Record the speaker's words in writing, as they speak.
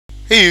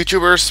Hey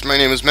YouTubers, my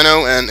name is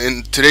Minnow, and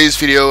in today's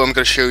video I'm going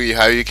to show you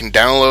how you can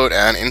download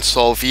and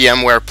install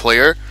VMware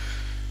Player.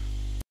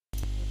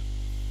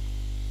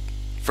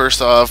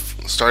 First off,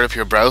 start up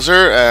your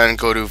browser and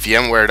go to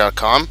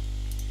VMware.com,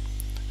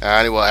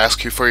 and it will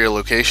ask you for your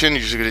location.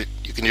 You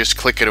can just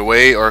click it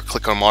away or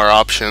click on more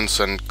options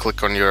and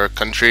click on your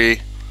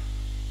country.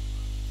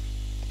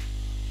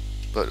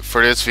 But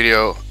for this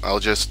video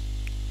I'll just,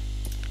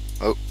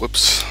 oh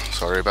whoops,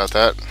 sorry about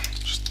that,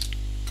 just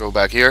go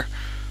back here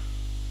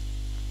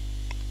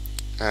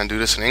and do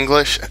this in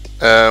English.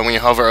 When you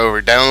hover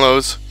over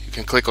downloads, you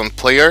can click on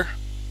player.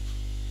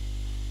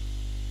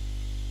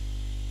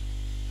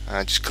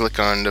 Just click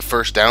on the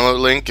first download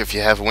link. If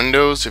you have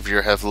Windows, if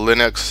you have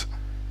Linux,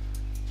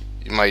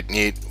 you might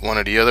need one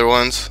of the other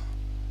ones.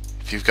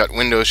 If you've got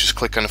Windows, just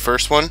click on the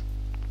first one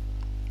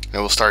and it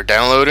will start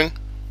downloading.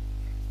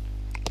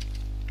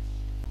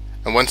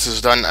 And once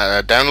it's done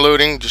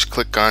downloading, just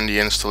click on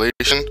the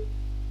installation.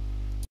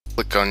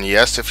 Click on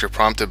yes if you're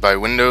prompted by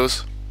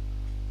Windows.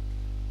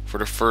 For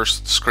the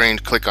first screen,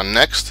 click on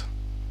next.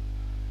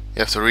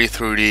 You have to read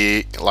through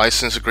the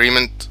license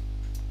agreement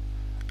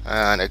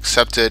and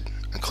accept it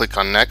and click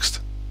on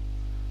next.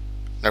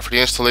 Now for the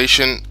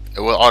installation,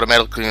 it will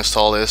automatically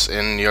install this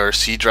in your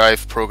C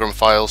drive program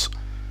files,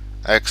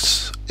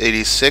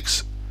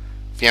 x86,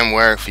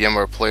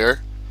 VMware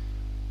Player.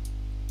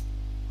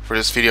 For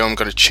this video I'm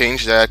going to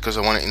change that because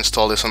I want to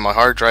install this on my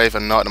hard drive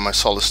and not on my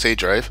solid state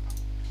drive.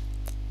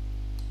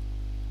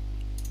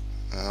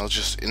 I'll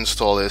just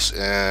install this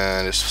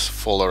in this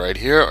folder right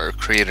here, or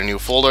create a new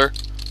folder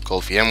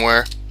called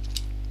VMware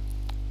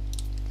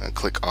and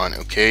click on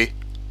OK.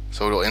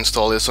 So it will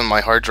install this on my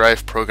hard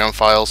drive program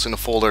files in the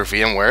folder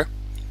VMware,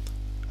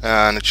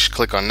 and just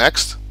click on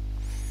next.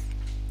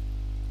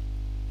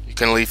 You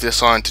can leave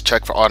this on to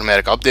check for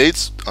automatic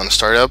updates on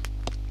startup.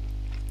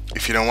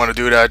 If you don't want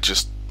to do that,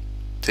 just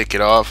take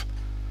it off.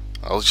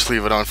 I'll just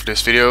leave it on for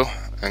this video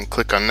and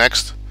click on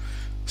next.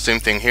 Same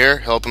thing here,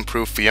 help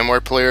improve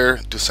VMware Player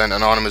to send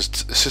anonymous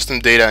system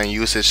data and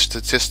usage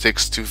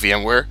statistics to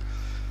VMware,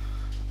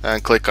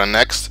 and click on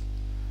next.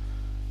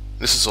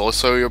 This is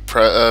also your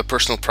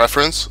personal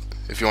preference,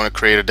 if you want to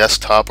create a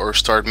desktop or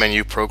start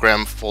menu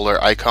program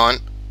folder icon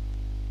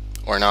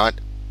or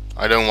not.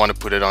 I don't want to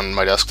put it on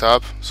my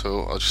desktop,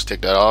 so I'll just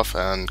take that off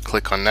and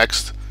click on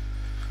next,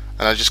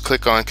 and I'll just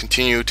click on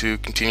continue to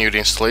continue the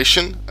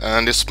installation,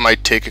 and this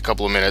might take a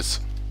couple of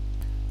minutes.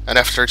 And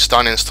after it's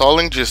done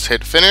installing, just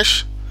hit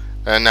finish.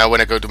 And now when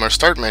I go to my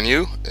start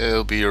menu,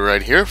 it'll be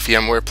right here,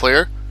 VMware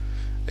Player.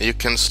 You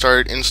can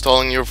start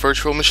installing your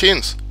virtual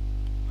machines.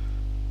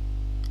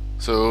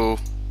 So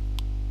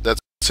that's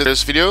it for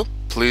this video.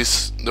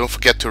 Please don't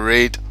forget to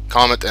rate,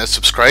 comment and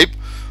subscribe.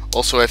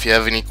 Also, if you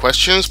have any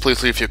questions,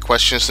 please leave your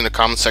questions in the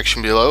comment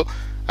section below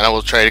and I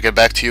will try to get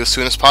back to you as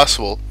soon as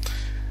possible.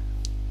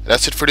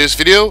 That's it for this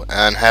video,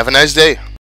 and have a nice day.